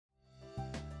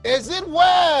Is it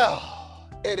well?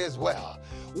 It is well.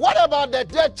 What about the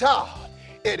dead child?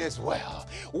 It is well.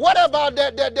 What about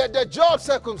the job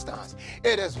circumstance?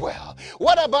 It is well.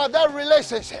 What about that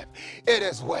relationship? It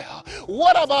is well.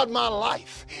 What about my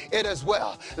life? It is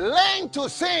well. Learn to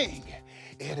sing.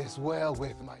 It is well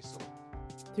with my soul.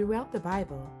 Throughout the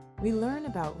Bible, we learn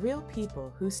about real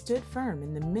people who stood firm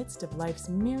in the midst of life's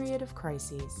myriad of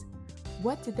crises.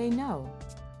 What did they know?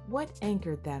 What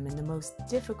anchored them in the most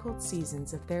difficult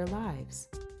seasons of their lives?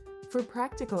 For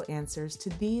practical answers to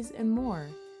these and more,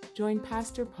 join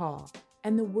Pastor Paul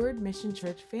and the Word Mission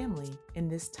Church family in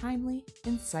this timely,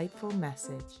 insightful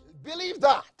message. Believe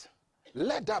that.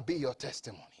 Let that be your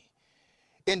testimony.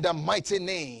 In the mighty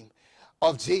name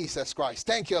of Jesus Christ.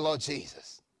 Thank you, Lord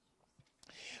Jesus.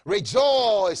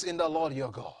 Rejoice in the Lord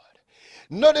your God.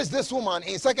 Notice this woman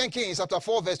in 2 Kings chapter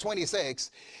 4 verse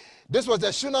 26. This was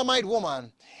the Shunammite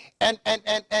woman, and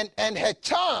her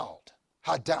child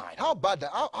had died. How bad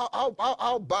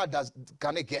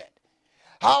can it get?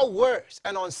 How worse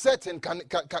and uncertain can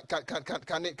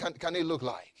it look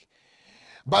like?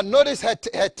 But notice her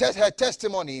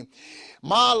testimony.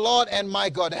 My Lord and my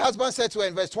God. The husband said to her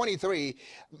in verse 23,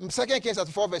 2 Kings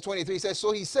 4 verse 23 says,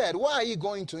 so he said, why are you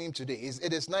going to him today?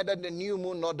 It is neither the new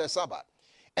moon nor the Sabbath.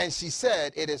 And she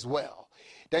said, it is well.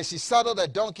 Then she saddled a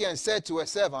donkey and said to her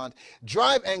servant,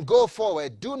 drive and go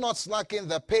forward. Do not slacken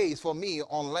the pace for me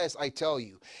unless I tell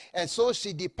you. And so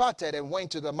she departed and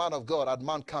went to the man of God at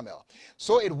Mount Carmel.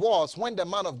 So it was when the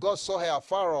man of God saw her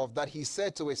afar off that he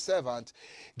said to his servant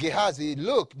Gehazi,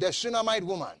 look, the Shunammite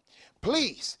woman,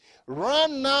 please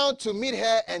run now to meet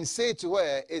her and say to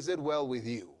her, is it well with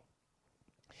you?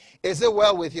 Is it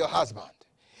well with your husband?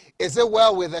 Is it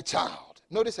well with the child?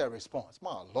 Notice her response.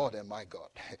 My Lord and my God.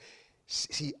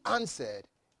 She answered,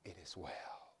 it is well.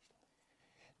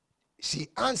 She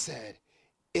answered,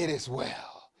 it is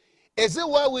well. Is it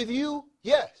well with you?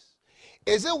 Yes.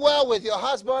 Is it well with your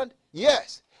husband?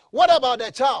 Yes. What about the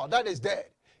child that is dead?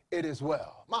 It is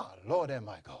well. My Lord and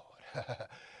my God.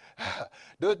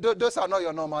 Those are not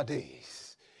your normal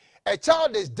days. A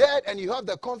child is dead and you have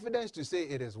the confidence to say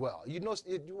it is well. You know,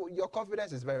 your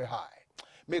confidence is very high.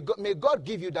 May God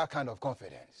give you that kind of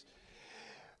confidence.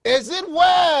 Is it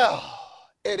well?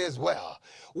 It is well.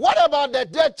 What about the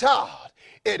dead child?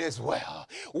 It is well.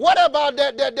 What about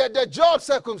the job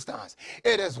circumstance?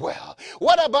 It is well.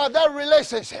 What about that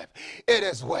relationship? It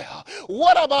is well.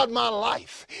 What about my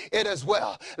life? It is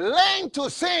well. Learn to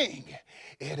sing.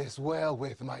 It is well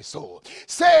with my soul.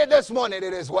 Say it this morning,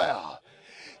 it is well.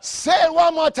 Say it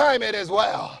one more time, it is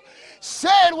well. Say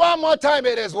it one more time,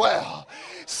 it is well.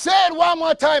 Say it one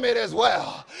more time, it is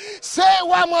well. Say it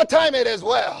one more time, it is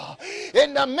well.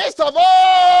 In the midst of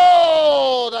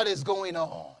all that is going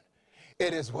on,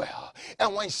 it is well.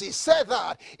 And when she said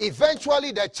that,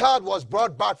 eventually the child was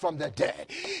brought back from the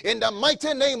dead. In the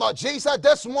mighty name of Jesus,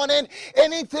 this morning,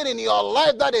 anything in your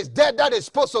life that is dead, that is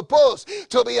supposed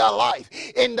to be alive,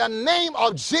 in the name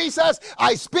of Jesus,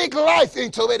 I speak life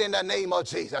into it in the name of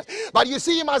Jesus. But you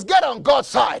see, you must get on God's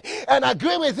side and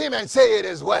agree with him and say it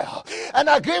is well. And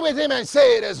agree with him and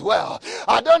say it is well.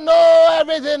 I don't know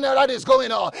everything that is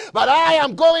going on, but I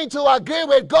am going to agree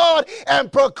with God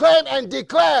and proclaim and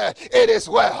declare it is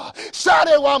well. Shout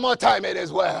it one more time, it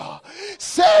is well.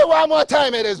 Say it one more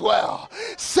time, it is well.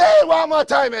 Say it one more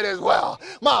time, it is well.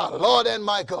 My Lord and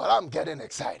my God, I'm getting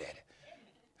excited.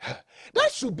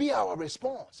 That should be our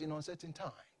response in uncertain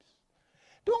times.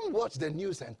 Don't watch the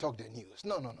news and talk the news.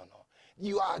 No.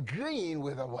 You are agreeing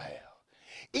with the well.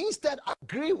 Instead,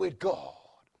 agree with God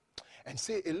and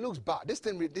say it looks bad. This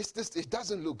it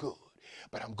doesn't look good.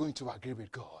 But I'm going to agree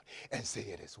with God and say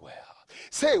it is well.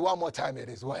 Say one more time, it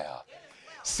is well.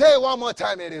 Say one more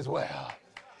time, it is well.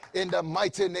 In the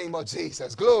mighty name of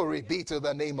Jesus. Glory be to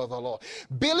the name of the Lord.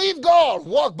 Believe God.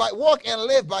 Walk and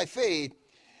live by faith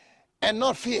and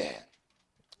not fear.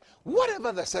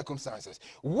 Whatever the circumstances,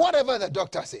 whatever the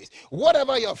doctor says,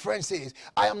 whatever your friend says,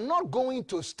 I am not going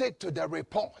to stick to the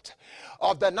report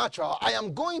of the natural. I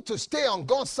am going to stay on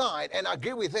God's side and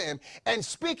agree with him and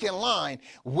speak in line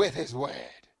with his word.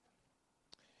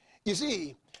 You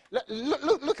see,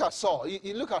 look at Saul.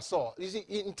 You look at Saul. You see,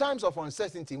 in times of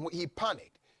uncertainty, he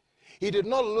panicked. He did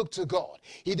not look to God.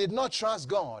 He did not trust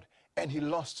God. And he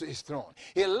lost his throne.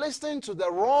 He listened to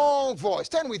the wrong voice.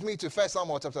 Turn with me to 1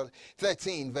 Samuel chapter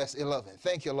 13, verse 11.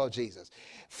 Thank you, Lord Jesus.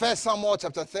 1 Samuel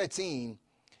chapter 13,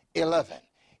 11.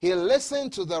 He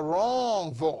listened to the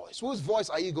wrong voice. Whose voice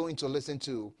are you going to listen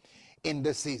to in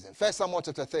this season? 1 Samuel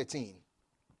chapter 13,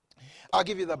 I'll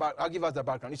give us the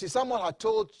background. You see, someone had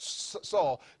told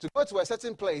Saul to go to a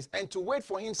certain place and to wait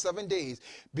for him 7 days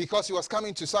because he was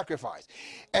coming to sacrifice.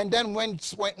 And then when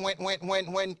Samuel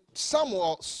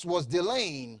was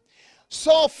delaying,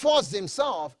 Saul forced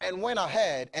himself and went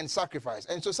ahead and sacrificed.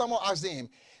 And so Samuel asked him,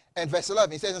 and verse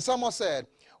 11, he says, and Samuel said,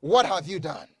 what have you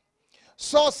done?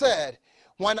 Saul said,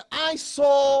 when I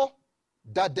saw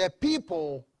that the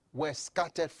people were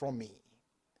scattered from me,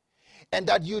 and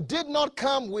that you did not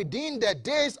come within the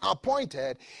days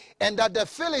appointed, and that the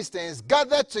Philistines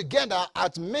gathered together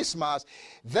at Michmash,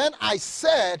 then I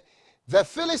said, the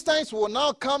Philistines will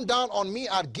now come down on me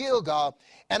at Gilgal,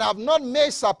 and have not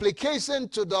made supplication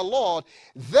to the Lord.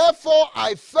 Therefore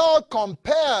I felt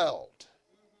compelled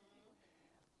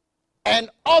and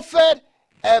offered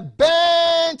a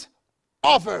burnt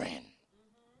offering.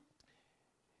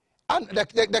 And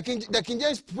the King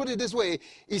James put it this way.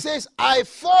 He says, I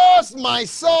forced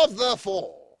myself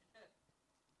therefore.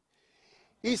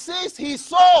 He says he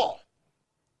saw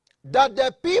that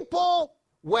the people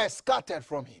were scattered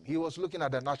from him. He was looking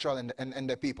at the natural and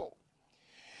the people.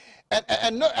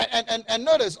 And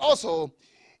notice also,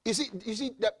 you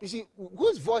see,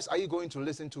 whose voice are you going to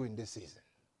listen to in this season?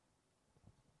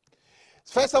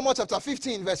 1 Samuel chapter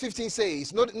 15, verse 15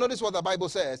 says, notice what the Bible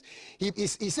says. He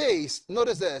says,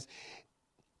 notice this.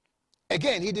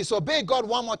 Again, he disobeyed God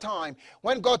one more time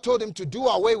when God told him to do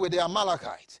away with the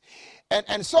Amalekites.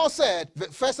 And Saul said,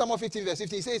 1 Samuel 15, verse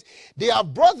 15 says, they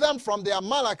have brought them from the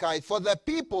Amalekites, for the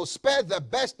people spared the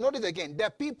best. Notice again,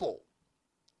 the people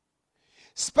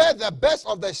spared the best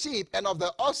of the sheep and of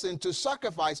the oxen to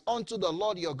sacrifice unto the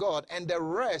Lord your God, and the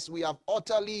rest we have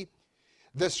utterly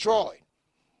destroyed.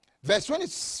 Verse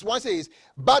 21 says,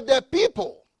 but the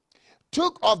people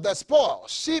took of the spoil,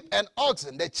 sheep and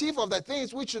oxen, the chief of the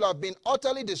things which should have been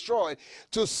utterly destroyed,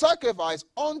 to sacrifice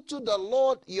unto the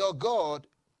Lord your God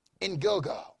in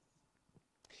Gilgal.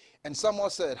 And Samuel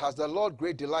said, has the Lord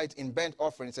great delight in burnt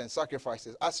offerings and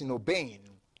sacrifices, as in obeying?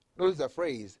 Notice the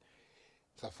phrase,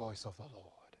 the voice of the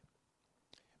Lord.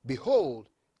 Behold,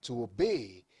 to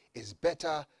obey is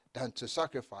better than to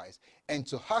sacrifice, and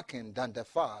to hearken than the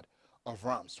fat of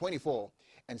rams. 24.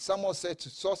 And Saul said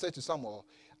to Samuel,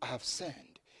 I have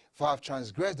sinned, for I have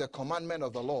transgressed the commandment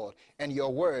of the Lord and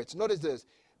your words. Notice this,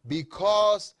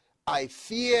 because I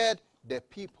feared the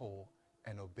people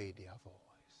and obeyed their voice.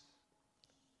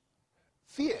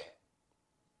 Fear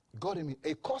got him,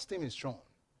 it cost him his throne.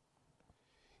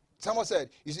 Someone said,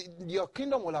 you see, your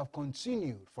kingdom will have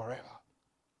continued forever.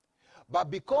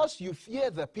 But because you fear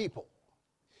the people,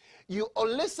 you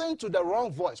listen to the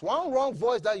wrong voice. One wrong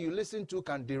voice that you listen to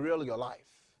can derail your life.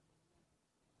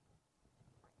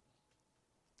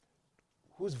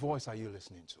 Whose voice are you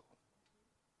listening to?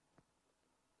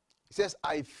 He says,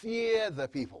 I fear the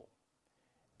people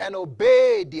and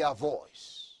obey their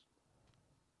voice.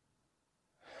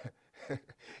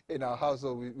 In our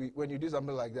household, when you do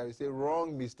something like that, we say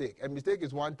wrong mistake. A mistake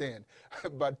is one thing,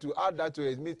 but to add that to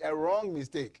it, a wrong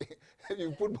mistake.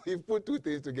 you put two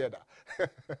things together.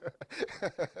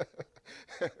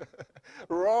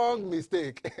 Wrong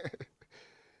mistake.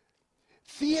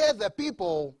 Fear the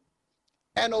people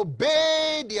and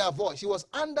obey their voice. He was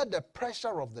under the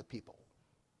pressure of the people.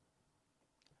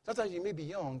 Sometimes you may be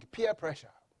young, peer pressure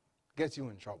gets you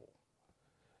in trouble.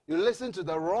 You listen to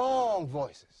the wrong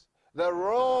voices, the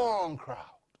wrong crowd,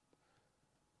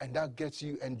 and that gets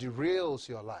you and derails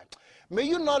your life. May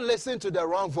you not listen to the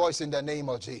wrong voice in the name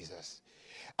of Jesus.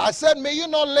 I said, may you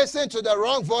not listen to the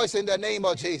wrong voice in the name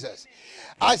of Jesus.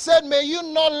 I said, may you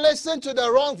not listen to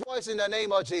the wrong voice in the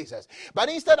name of Jesus. But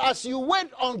instead, as you wait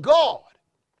on God,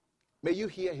 may you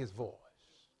hear his voice.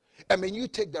 And may you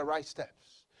take the right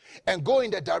steps and go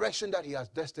in the direction that he has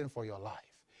destined for your life.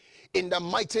 In the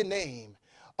mighty name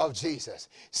of Jesus.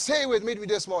 Say with me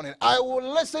this morning, I will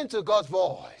listen to God's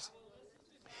voice.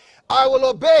 I will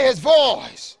obey his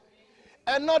voice.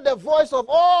 And not the voice of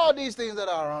all these things that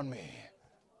are around me.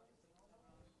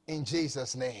 In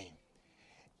Jesus' name.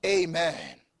 Amen.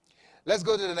 Let's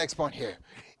go to the next point here.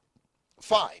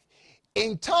 5.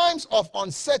 In times of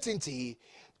uncertainty,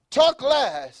 talk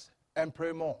less and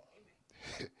pray more.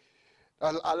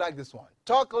 I like this one.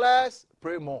 Talk less,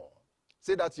 pray more.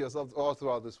 Say that to yourself all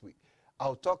throughout this week.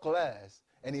 I'll talk less,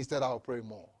 and instead I'll pray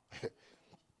more.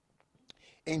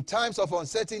 In times of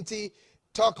uncertainty,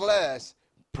 talk less,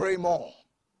 pray more.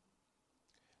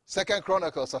 2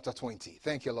 Chronicles chapter 20.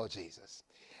 Thank you, Lord Jesus.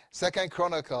 2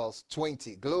 Chronicles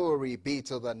 20. Glory be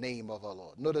to the name of the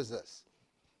Lord. Notice this.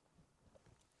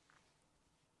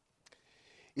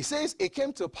 He says, it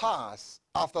came to pass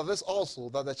after this also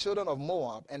that the children of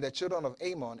Moab and the children of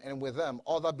Ammon, and with them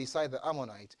other beside the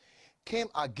Ammonites, came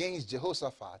against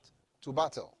Jehoshaphat to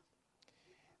battle.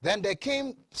 Then there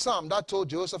came some that told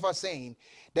Jehoshaphat, saying,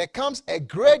 there comes a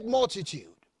great multitude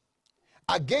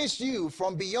against you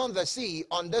from beyond the sea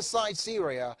on this side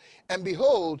Syria, and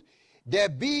behold, there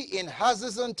be in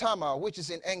Hazazon Tamar, which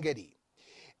is in En-gedi.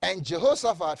 And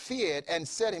Jehoshaphat feared and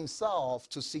set himself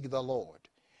to seek the Lord,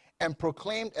 and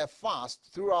proclaimed a fast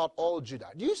throughout all Judah.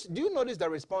 Do you notice the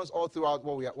response all throughout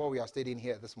what we are studying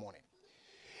here this morning?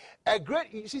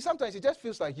 You see, sometimes it just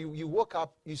feels like you woke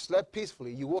up, you slept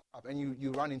peacefully, you woke up and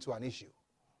you run into an issue.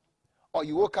 Or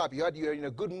you woke up, you're in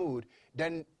a good mood,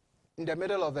 then in the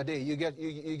middle of the day you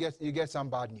get some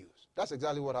bad news. That's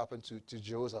exactly what happened to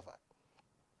Jehoshaphat.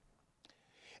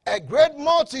 A great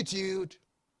multitude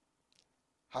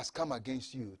has come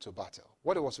against you to battle.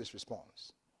 What was his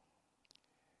response?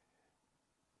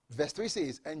 Verse 3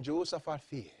 says, and Jehoshaphat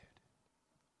feared.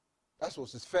 That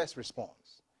was his first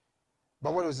response.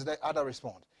 But what was the other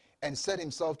response? And set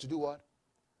himself to do what?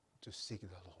 To seek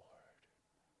the Lord.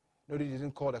 No, he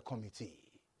didn't call the committee.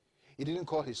 He didn't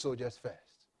call his soldiers first.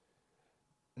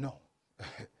 No.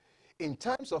 In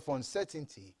times of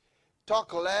uncertainty,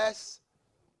 talk less,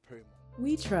 pray more.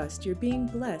 We trust you're being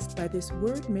blessed by this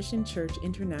Word Mission Church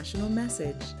International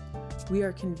message. We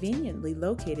are conveniently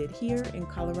located here in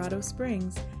Colorado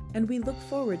Springs, and we look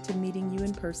forward to meeting you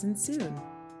in person soon.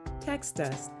 Text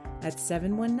us at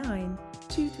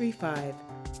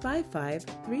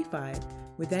 719-235-5535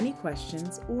 with any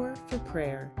questions or for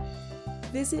prayer.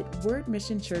 Visit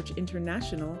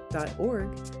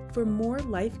wordmissionchurchinternational.org for more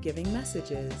life-giving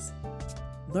messages.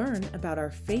 Learn about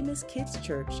our famous kids'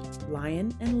 church,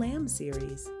 Lion and Lamb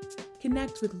series.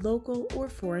 Connect with local or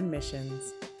foreign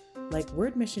missions. Like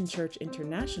Word Mission Church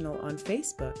International on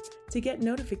Facebook to get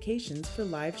notifications for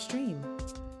live stream.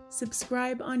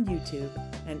 Subscribe on YouTube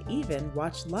and even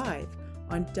watch live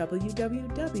on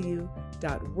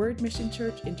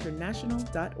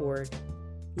www.wordmissionchurchinternational.org.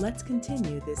 Let's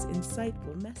continue this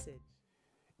insightful message.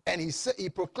 And he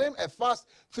proclaimed a fast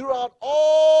throughout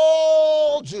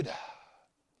all Judah.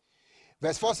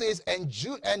 Verse 4 says, and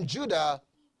Judah,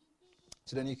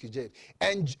 to the New King James,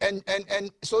 and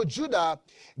so Judah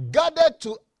gathered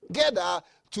together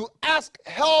to ask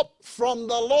help from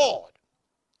the Lord.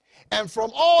 And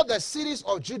from all the cities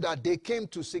of Judah, they came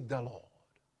to seek the Lord.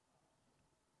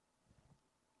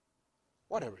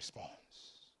 What a response.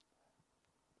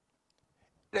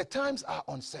 The times are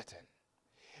uncertain.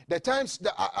 The times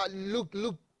that look,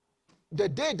 the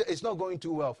day is not going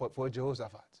too well for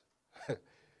Jehoshaphat.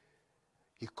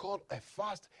 He called a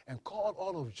fast and called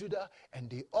all of Judah, and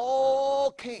they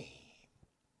all came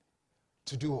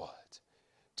to do what?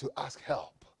 To ask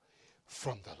help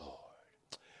from the Lord.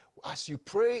 As you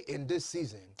pray in this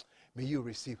season, may you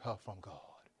receive help from God.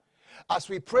 As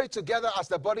we pray together as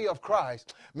the body of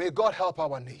Christ, may God help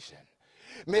our nation.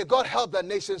 May God help the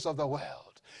nations of the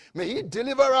world. May he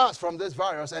deliver us from this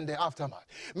virus and the aftermath.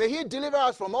 May he deliver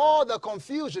us from all the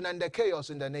confusion and the chaos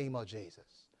in the name of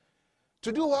Jesus.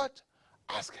 To do what?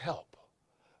 Ask help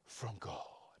from God.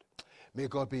 May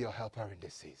God be your helper in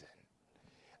this season.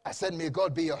 I said, may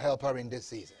God be your helper in this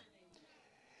season.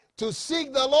 To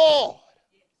seek the Lord.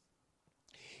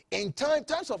 In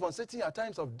times of uncertainty are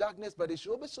times of darkness, but it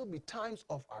should also be times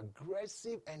of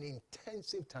aggressive and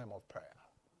intensive time of prayer.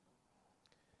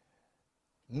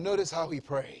 Notice how he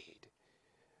prayed.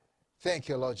 Thank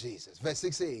you, Lord Jesus. Verse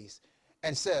 6 says,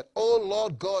 and said, O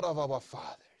Lord God of our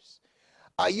fathers,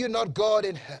 are you not God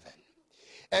in heaven?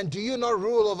 And do you not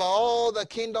rule over all the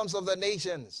kingdoms of the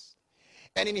nations?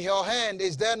 And in your hand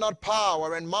is there not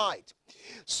power and might,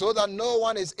 so that no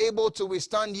one is able to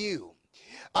withstand you?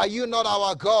 Are you not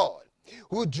our God,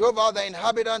 who drove out the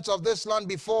inhabitants of this land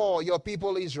before your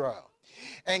people Israel,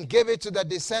 and gave it to the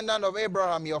descendant of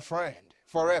Abraham, your friend,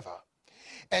 forever?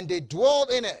 And they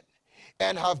dwelled in it,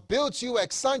 and have built you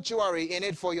a sanctuary in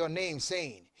it for your name,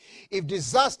 saying, if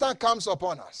disaster comes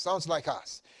upon us, sounds like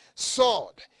us,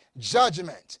 sword,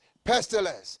 judgment,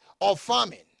 pestilence, or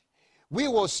famine, we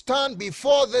will stand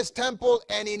before this temple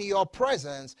and in your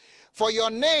presence, for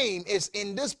your name is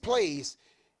in this place,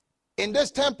 in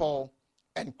this temple,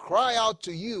 and cry out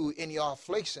to you in our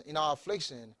affliction,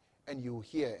 and you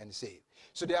hear and save.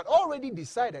 So they had already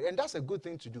decided, and that's a good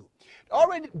thing to do.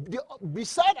 They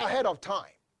decide ahead of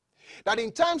time that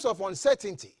in times of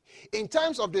uncertainty, in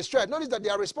times of distress, notice that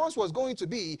their response was going to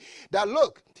be that,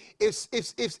 look,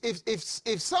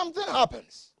 if something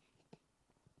happens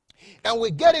and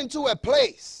we get into a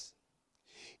place,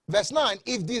 verse 9,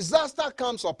 if disaster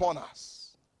comes upon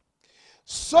us,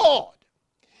 sword,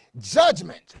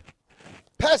 judgment,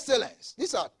 pestilence,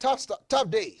 these are tough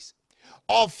days,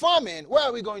 or famine, where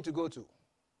are we going to go to?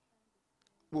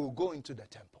 We'll go into the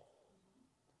temple.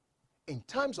 In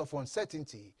times of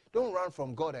uncertainty, don't run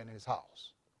from God and his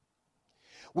house.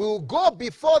 We will go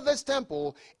before this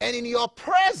temple, and in your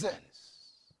presence,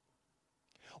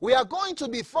 we are going to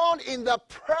be found in the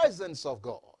presence of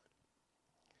God.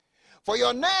 For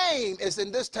your name is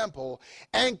in this temple,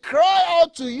 and cry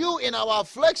out to you in our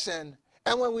affliction.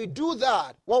 And when we do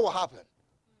that, what will happen?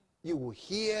 You will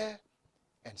hear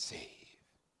and save.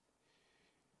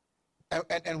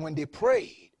 And when they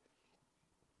prayed,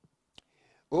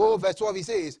 verse 12, he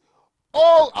says,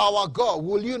 "Oh, our God,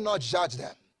 will you not judge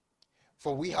them?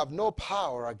 For we have no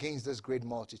power against this great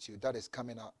multitude that is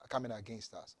coming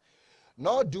against us.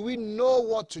 Nor do we know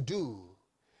what to do,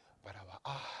 but our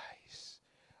eyes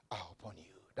are upon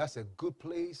you." That's a good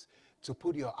place to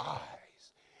put your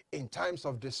eyes in times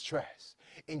of distress,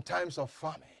 in times of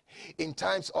famine, in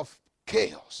times of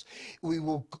chaos,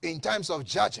 in times of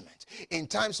judgment, in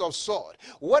times of sword,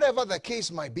 whatever the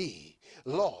case might be.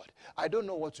 Lord, I don't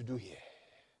know what to do here.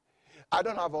 I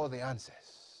don't have all the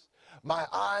answers. My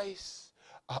eyes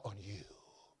are on you.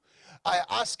 I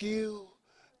ask you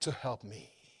to help me.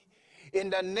 In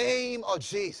the name of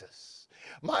Jesus,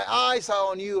 my eyes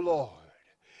are on you, Lord.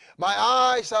 My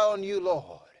eyes are on you,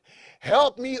 Lord.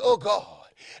 Help me, oh God.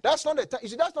 That's not a time. You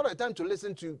see, that's not a time to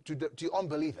listen to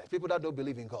unbelievers, people that don't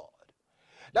believe in God.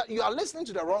 That you are listening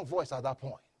to the wrong voice at that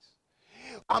point.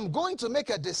 I'm going to make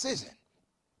a decision.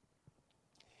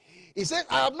 He said,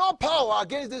 "I have no power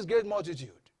against this great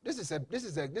multitude." These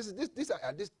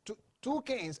are two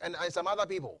kings and some other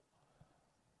people.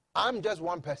 I'm just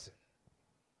one person.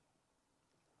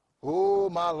 Oh,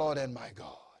 my Lord and my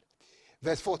God.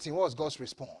 Verse 14, what was God's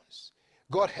response?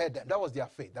 God heard them. That was their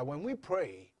faith, that when we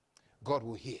pray, God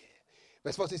will hear.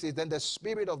 Verse 14 says, "Then the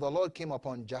Spirit of the Lord came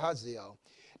upon Jahaziel,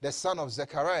 the son of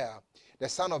Zechariah, the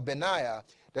son of Benaiah,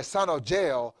 the son of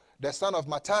Jael, the son of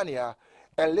Mattaniah,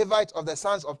 a Levite of the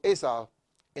sons of Asaph,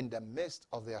 in the midst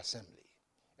of the assembly."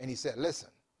 And he said, listen,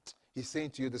 he's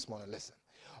saying to you this morning, listen,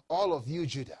 all of you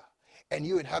Judah, and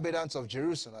you inhabitants of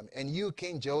Jerusalem, and you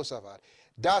King Jehoshaphat,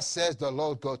 thus says the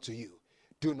Lord God to you,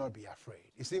 do not be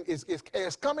afraid. You see,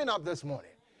 it's coming up this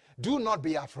morning. Do not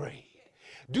be afraid.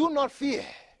 Do not fear.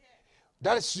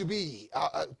 That should be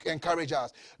encourage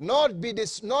us. Not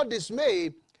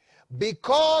dismayed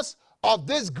because of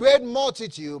this great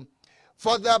multitude,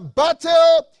 for the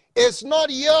battle is not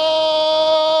yours,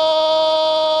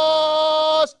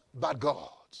 but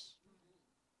God's.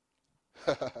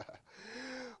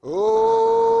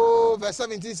 Oh, verse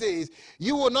 17 says,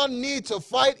 "You will not need to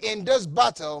fight in this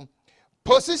battle.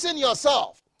 Position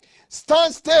yourself,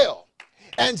 stand still,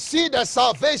 and see the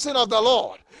salvation of the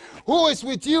Lord, who is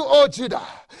with you, O Judah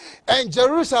and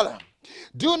Jerusalem.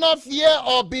 Do not fear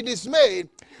or be dismayed.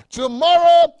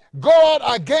 Tomorrow go out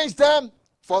against them,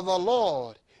 for the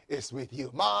Lord is with you."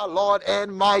 My Lord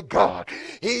and my God,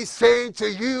 he's saying to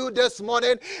you this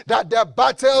morning that the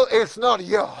battle is not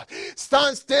yours.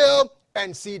 Stand still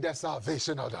and see the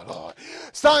salvation of the Lord.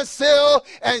 Stand still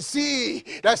and see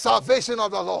the salvation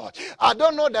of the Lord. I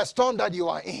don't know the storm that you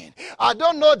are in. I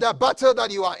don't know the battle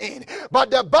that you are in. But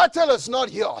the battle is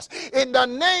not yours. In the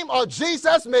name of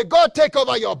Jesus, may God take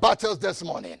over your battles this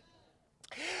morning.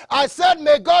 I said,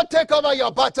 may God take over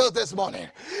your battles this morning.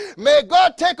 May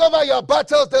God take over your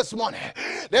battles this morning.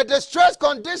 The distress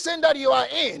condition that you are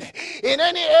in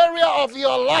any area of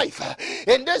your life,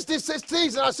 in this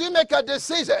season, as you make a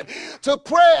decision to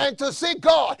pray and to seek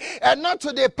God and not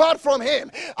to depart from Him,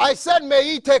 I said, may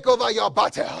He take over your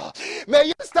battle. May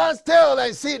you stand still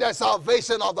and see the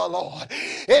salvation of the Lord.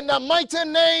 In the mighty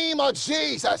name of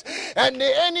Jesus. And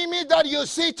the enemy that you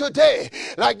see today,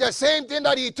 like the same thing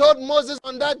that He told Moses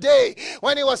on that day,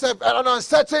 when it was an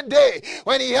uncertain day,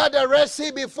 when he had the Red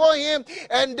Sea before him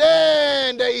and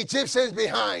then the Egyptians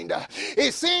behind.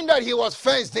 It seemed that he was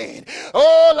fenced in.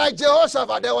 Oh, like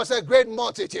Jehoshaphat, there was a great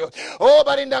multitude. Oh,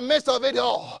 but in the midst of it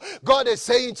all, God is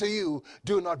saying to you,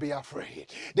 do not be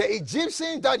afraid. The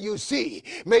Egyptians that you see,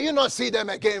 may you not see them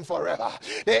again forever.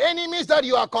 The enemies that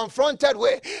you are confronted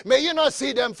with, may you not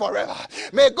see them forever.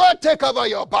 May God take over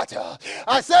your battle.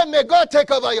 I said, may God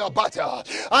take over your battle.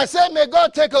 I said, may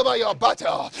God take over your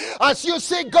battle. As you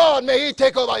seek God, may He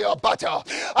take over your battle.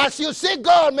 As you seek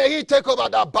God, may He take over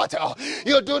that battle.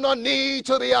 You do not need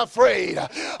to be afraid.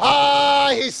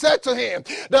 He said to him,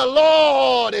 the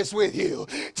Lord is with you.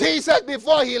 Jesus,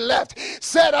 before He left,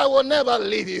 said, I will never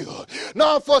leave you,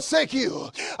 nor forsake you.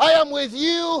 I am with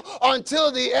you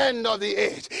until the end of the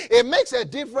age. It makes a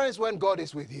difference when God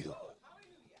is with you.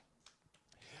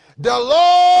 The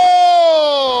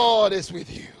Lord is with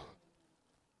you.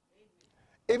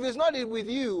 If it's not with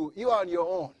you, you are on your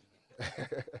own.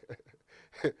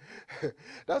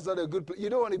 That's not a good place. You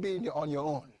don't want to be on your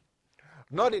own.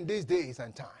 Not in these days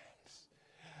and times.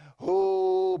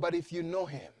 Oh, but if you know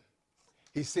him,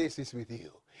 he says he's with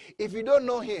you. If you don't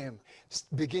know him,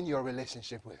 begin your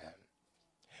relationship with him.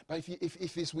 But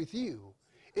if he's with you,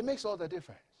 it makes all the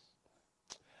difference.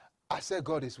 I said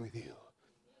God is with you.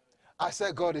 I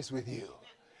said God is with you.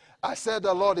 I said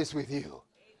the Lord is with you.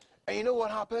 And you know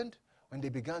what happened? When they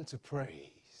began to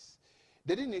praise,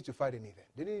 they didn't need to fight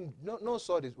anything. No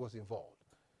sword was involved.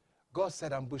 God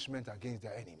set ambushment against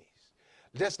their enemies.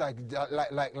 Just like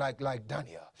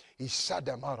Daniel, he shut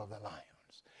them out of the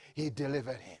lions. He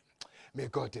delivered him. May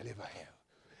God deliver him.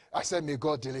 I said, may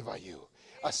God deliver you.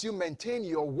 As you maintain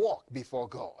your walk before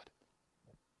God,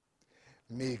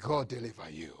 may God deliver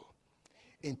you.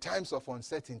 In times of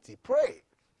uncertainty, pray.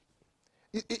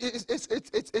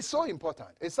 It's so important.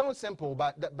 It sounds simple,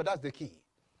 but that's the key.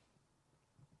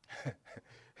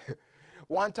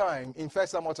 One time in 1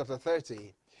 Samuel chapter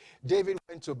 30, David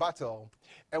went to battle,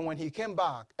 and when he came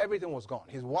back, everything was gone.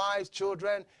 His wives,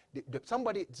 children,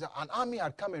 an army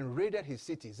had come and raided his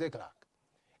city, Ziklag,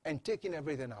 and taken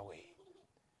everything away.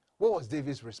 What was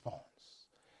David's response?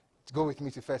 Go with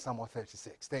me to 1 Samuel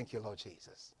 36. Thank you, Lord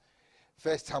Jesus.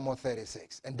 1 Samuel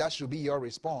 36. And that should be your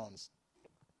response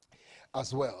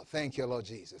as well. Thank you, Lord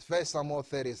Jesus. 1 Samuel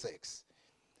 36.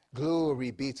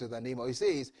 Glory be to the name of. It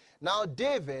says, now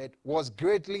David was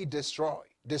greatly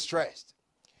distressed.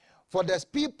 For the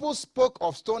people spoke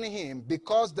of stoning him,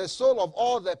 because the soul of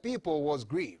all the people was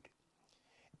grieved,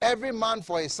 every man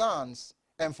for his sons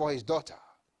and for his daughter.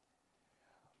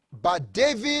 But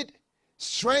David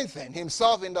strengthened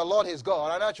himself in the Lord his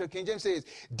God. And actually King James says,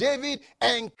 David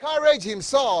encouraged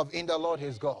himself in the Lord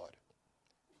his God.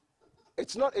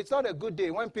 It's not a good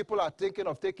day when people are thinking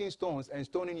of taking stones and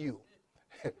stoning you.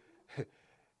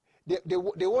 They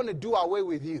want to do away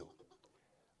with you.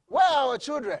 Where are our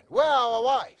children? Where are our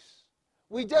wives?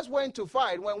 We just went to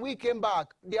fight. When we came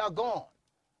back, they are gone.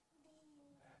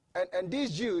 And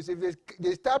these Jews, if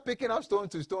they start picking up stones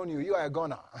to stone you, you are a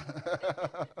goner.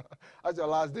 That's your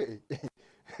last day.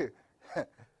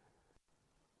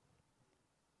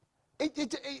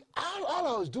 All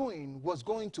I was doing was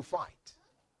going to fight.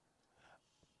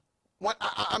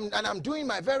 I'm doing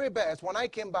my very best. When I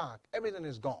came back, everything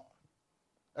is gone.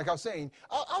 Like I was saying,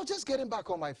 I was just getting back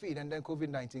on my feet, and then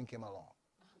COVID-19 came along.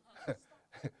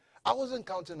 I wasn't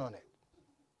counting on it.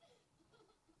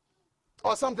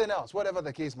 Or something else, whatever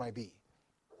the case might be.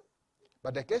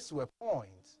 But there gets to a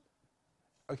point,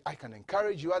 I can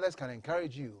encourage you, others can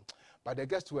encourage you, but there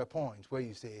gets to a point where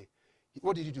you say,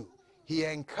 what did he do? He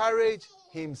encouraged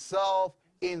himself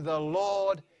in the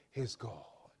Lord his God.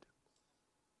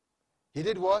 He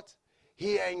did what?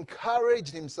 He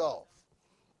encouraged himself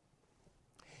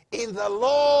in the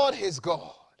Lord his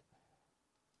God.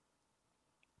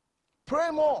 Pray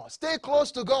more. Stay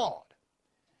close to God.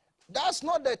 That's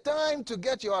not the time to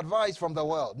get your advice from the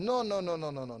world. No.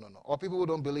 Or people who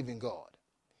don't believe in God.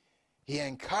 He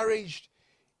encouraged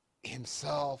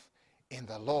himself in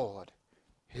the Lord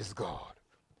his God.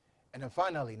 And then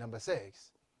finally, number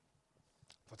 6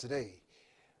 for today.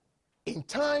 In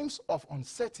times of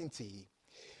uncertainty,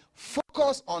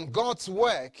 focus on God's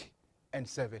work and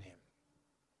serving him.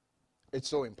 It's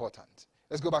so important.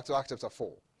 Let's go back to Acts chapter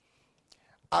 4.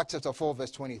 Acts chapter 4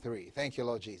 verse 23. Thank you,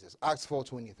 Lord Jesus. Acts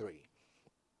 4:23.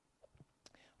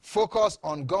 Focus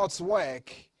on God's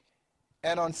work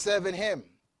and on serving him.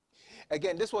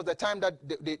 Again, this was the time that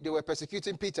they were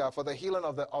persecuting Peter for the healing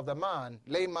of the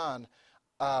lame man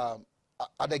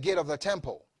at the gate of the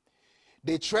temple.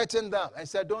 They threatened them and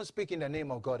said, don't speak in the name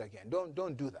of God again.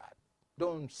 Don't do that.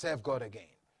 Don't serve God again.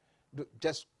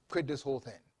 Just quit this whole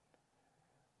thing.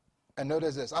 And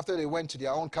notice this. After they went to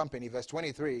their own company, verse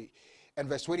 23 and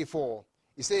verse 24,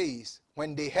 it says,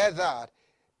 when they heard that,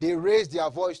 they raised their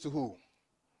voice to who?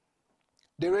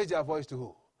 They raised their voice to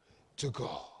who? To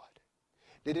God.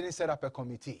 They didn't set up a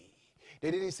committee.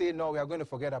 They didn't say, no, we are going to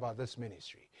forget about this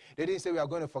ministry. They didn't say we are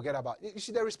going to forget about... You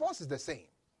see, the response is the same.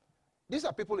 These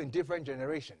are people in different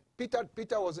generations.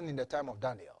 Peter wasn't in the time of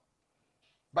Daniel.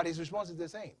 But his response is the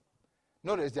same.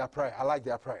 Notice their prayer. I like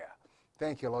their prayer.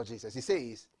 Thank you, Lord Jesus. He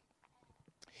says,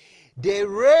 they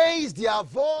raised their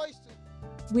voice to...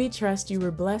 We trust you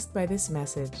were blessed by this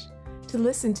message. To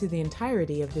listen to the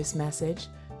entirety of this message,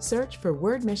 search for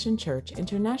Word Mission Church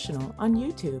International on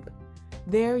YouTube.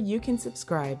 There you can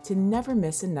subscribe to never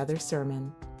miss another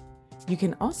sermon. You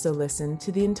can also listen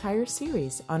to the entire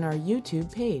series on our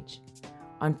YouTube page.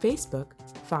 On Facebook,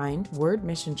 find Word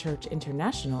Mission Church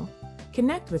International.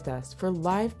 Connect with us for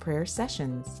live prayer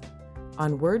sessions.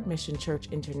 On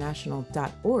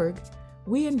wordmissionchurchinternational.org,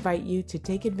 we invite you to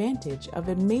take advantage of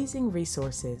amazing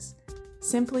resources.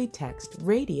 Simply text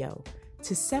RADIO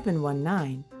to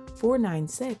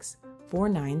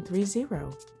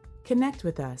 719-496-4930. Connect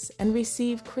with us and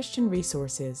receive Christian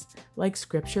resources like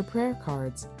scripture prayer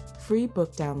cards, free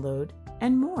book download,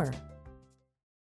 and more.